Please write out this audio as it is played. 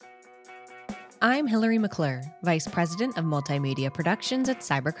I'm Hillary McClure, Vice President of Multimedia Productions at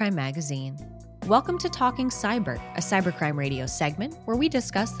Cybercrime Magazine. Welcome to Talking Cyber, a cybercrime radio segment where we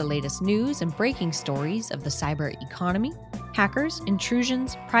discuss the latest news and breaking stories of the cyber economy, hackers,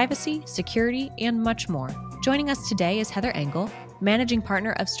 intrusions, privacy, security, and much more. Joining us today is Heather Engel, Managing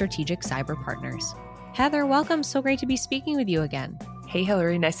Partner of Strategic Cyber Partners. Heather, welcome. So great to be speaking with you again. Hey,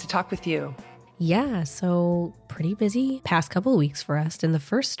 Hillary. Nice to talk with you. Yeah, so pretty busy past couple of weeks for us. And the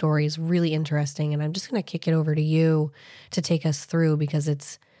first story is really interesting. And I'm just going to kick it over to you to take us through because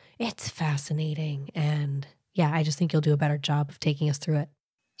it's fascinating. And yeah, I just think you'll do a better job of taking us through it.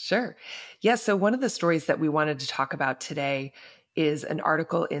 Sure. Yeah, so one of the stories that we wanted to talk about today is an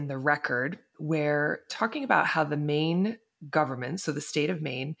article in The Record where talking about how the Maine government, so the state of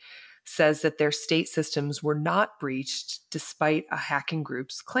Maine, says that their state systems were not breached despite a hacking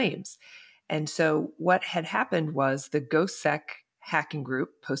group's claims. And so what had happened was the GhostSec hacking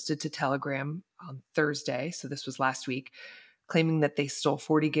group posted to Telegram on Thursday, so this was last week, claiming that they stole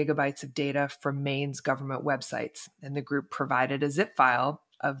 40 gigabytes of data from Maine's government websites. And the group provided a zip file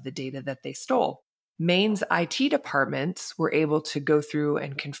of the data that they stole. Maine's IT departments were able to go through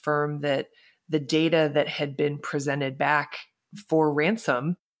and confirm that the data that had been presented back for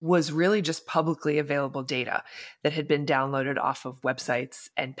ransom was really just publicly available data that had been downloaded off of websites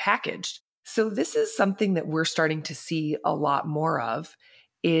and packaged. So this is something that we're starting to see a lot more of,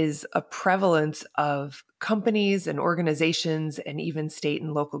 is a prevalence of companies and organizations and even state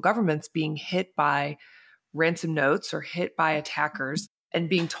and local governments being hit by ransom notes or hit by attackers and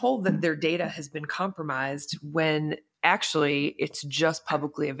being told that their data has been compromised when actually it's just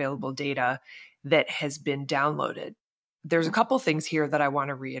publicly available data that has been downloaded. There's a couple things here that I want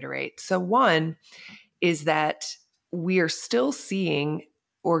to reiterate. So one is that we are still seeing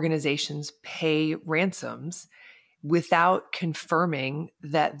organizations pay ransoms without confirming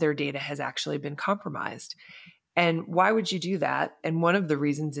that their data has actually been compromised. And why would you do that? And one of the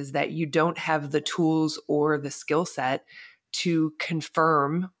reasons is that you don't have the tools or the skill set to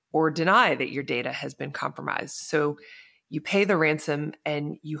confirm or deny that your data has been compromised. So you pay the ransom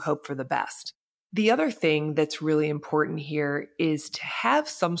and you hope for the best. The other thing that's really important here is to have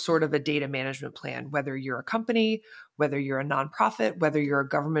some sort of a data management plan, whether you're a company, whether you're a nonprofit, whether you're a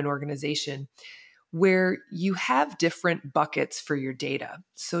government organization, where you have different buckets for your data.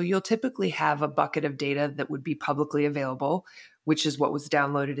 So you'll typically have a bucket of data that would be publicly available, which is what was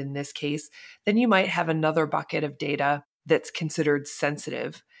downloaded in this case. Then you might have another bucket of data that's considered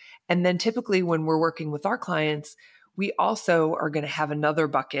sensitive. And then typically when we're working with our clients, we also are going to have another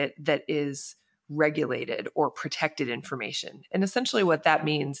bucket that is regulated or protected information. And essentially what that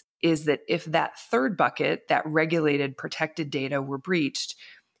means is that if that third bucket, that regulated protected data were breached,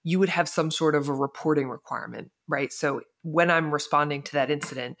 you would have some sort of a reporting requirement, right? So when I'm responding to that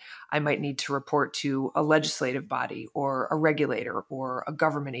incident, I might need to report to a legislative body or a regulator or a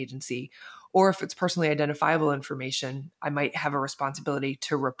government agency. Or if it's personally identifiable information, I might have a responsibility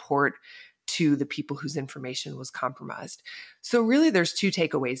to report to the people whose information was compromised. So really there's two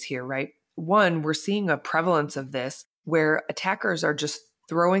takeaways here, right? One, we're seeing a prevalence of this where attackers are just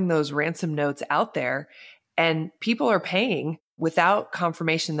throwing those ransom notes out there and people are paying without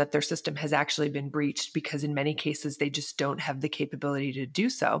confirmation that their system has actually been breached because in many cases, they just don't have the capability to do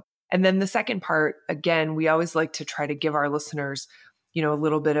so. And then the second part, again, we always like to try to give our listeners, a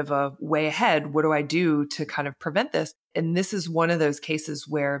little bit of a way ahead. What do I do to kind of prevent this? And this is one of those cases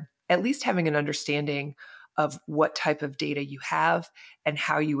where at least having an understanding of what type of data you have and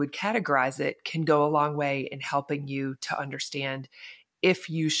how you would categorize it can go a long way in helping you to understand if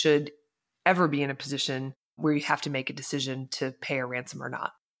you should ever be in a position where you have to make a decision to pay a ransom or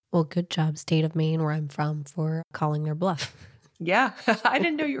not. Well, good job, state of Maine, where I'm from, for calling their bluff. Yeah, I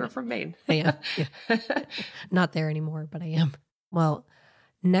didn't know you were from Maine. I am. Yeah. Not there anymore, but I am. Well,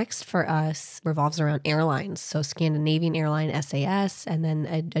 next for us revolves around airlines. So Scandinavian airline SAS and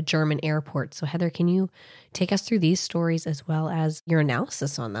then a German airport. So Heather, can you take us through these stories as well as your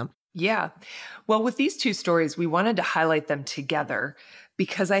analysis on them? Yeah. Well, with these two stories, we wanted to highlight them together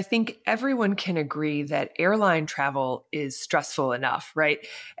because I think everyone can agree that airline travel is stressful enough, right?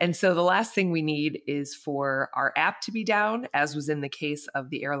 And so the last thing we need is for our app to be down, as was in the case of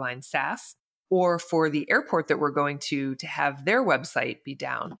the airline SAS, or for the airport that we're going to have their website be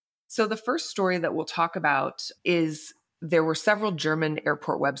down. So the first story that we'll talk about is there were several German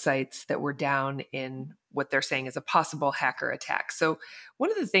airport websites that were down in what they're saying is a possible hacker attack. So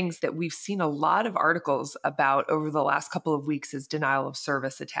one of the things that we've seen a lot of articles about over the last couple of weeks is denial of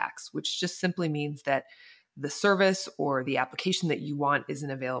service attacks, which just simply means that the service or the application that you want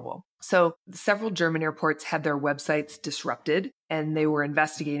isn't available. So several German airports had their websites disrupted, and they were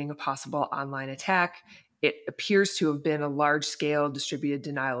investigating a possible online attack. It appears to have been a large-scale distributed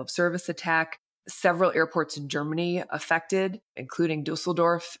denial of service attack. Several airports in Germany affected, including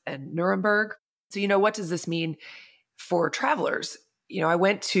Dusseldorf and Nuremberg. So, what does this mean for travelers? I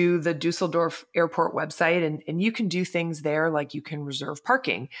went to the Dusseldorf airport website and you can do things there like you can reserve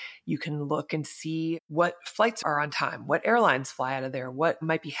parking. You can look and see what flights are on time, what airlines fly out of there, what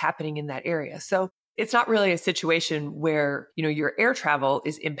might be happening in that area. So it's not really a situation where, your air travel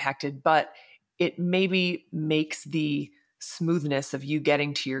is impacted, but it maybe makes the smoothness of you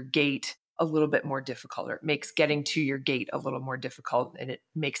getting to your gate a little bit more difficult, or it makes getting to your gate a little more difficult, and it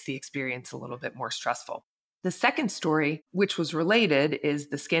makes the experience a little bit more stressful. The second story, which was related, is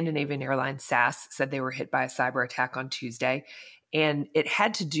the Scandinavian airline SAS said they were hit by a cyber attack on Tuesday, and it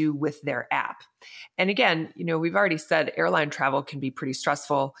had to do with their app. And again, we've already said airline travel can be pretty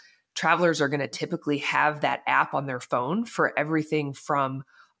stressful. Travelers are going to typically have that app on their phone for everything from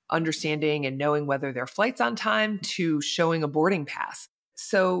understanding and knowing whether their flight's on time to showing a boarding pass.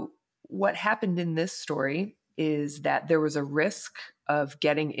 So what happened in this story is that there was a risk of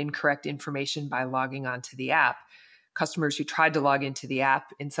getting incorrect information by logging onto the app. Customers who tried to log into the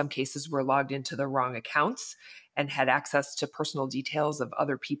app, in some cases, were logged into the wrong accounts and had access to personal details of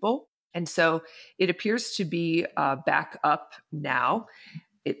other people. And so it appears to be back up now.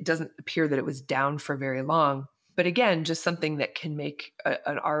 It doesn't appear that it was down for very long. But again, just something that can make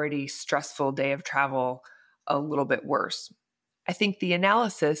an already stressful day of travel a little bit worse. I think the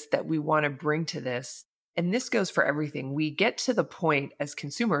analysis that we want to bring to this, and this goes for everything, we get to the point as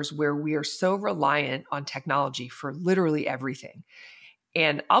consumers where we are so reliant on technology for literally everything.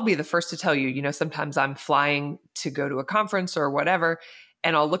 And I'll be the first to tell you, sometimes I'm flying to go to a conference or whatever,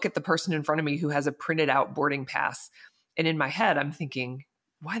 and I'll look at the person in front of me who has a printed out boarding pass. And in my head, I'm thinking,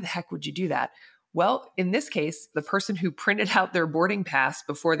 why the heck would you do that? Well, in this case, the person who printed out their boarding pass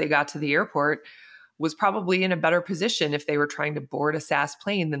before they got to the airport was probably in a better position if they were trying to board a SAS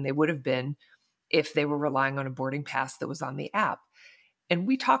plane than they would have been if they were relying on a boarding pass that was on the app. And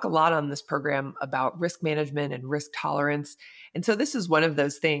we talk a lot on this program about risk management and risk tolerance. And so this is one of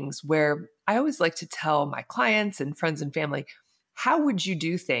those things where I always like to tell my clients and friends and family, how would you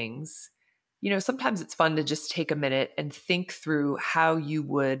do things? Sometimes it's fun to just take a minute and think through how you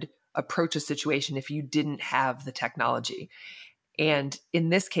would approach a situation if you didn't have the technology. And in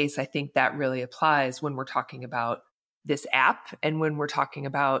this case, I think that really applies when we're talking about this app and when we're talking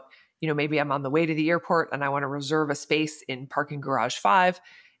about, maybe I'm on the way to the airport and I want to reserve a space in parking garage 5,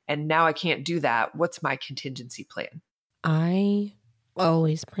 and now I can't do that. What's my contingency plan? I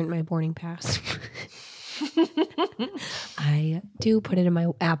always print my boarding pass. I do put it in my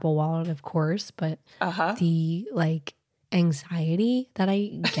Apple Wallet, of course, but the anxiety that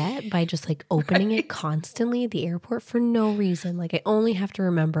I get by just opening it constantly at the airport for no reason. I only have to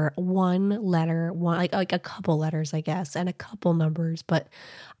remember one letter, a couple letters, I guess, and a couple numbers, but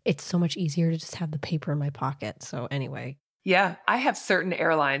it's so much easier to just have the paper in my pocket. So anyway. Yeah, I have certain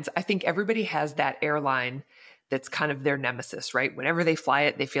airlines. I think everybody has that airline that's kind of their nemesis, right? Whenever they fly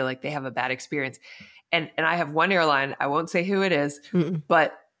it, they feel like they have a bad experience. And I have one airline, I won't say who it is,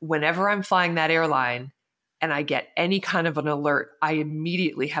 but whenever I'm flying that airline and I get any kind of an alert, I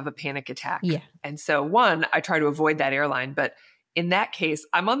immediately have a panic attack. Yeah. And so one, I try to avoid that airline. But in that case,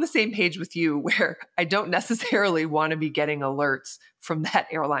 I'm on the same page with you where I don't necessarily want to be getting alerts from that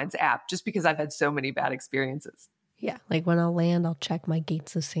airline's app just because I've had so many bad experiences. Yeah. When I'll land, I'll check my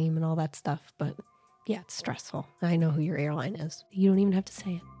gate's the same and all that stuff. But yeah, it's stressful. I know who your airline is. You don't even have to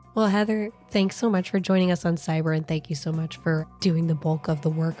say it. Well, Heather, thanks so much for joining us on Cyber, and thank you so much for doing the bulk of the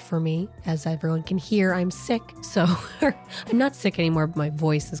work for me. As everyone can hear, I'm sick, so I'm not sick anymore, but my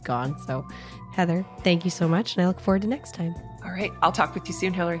voice is gone. So, Heather, thank you so much, and I look forward to next time. All right. I'll talk with you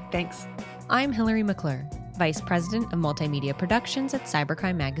soon, Hillary. Thanks. I'm Hillary McClure, Vice President of Multimedia Productions at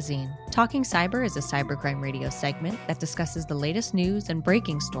Cybercrime Magazine. Talking Cyber is a cybercrime radio segment that discusses the latest news and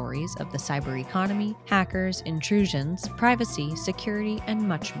breaking stories of the cyber economy, hackers, intrusions, privacy, security, and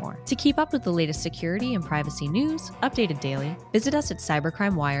much more. To keep up with the latest security and privacy news, updated daily, visit us at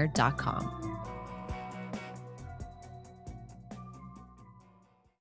cybercrimewire.com.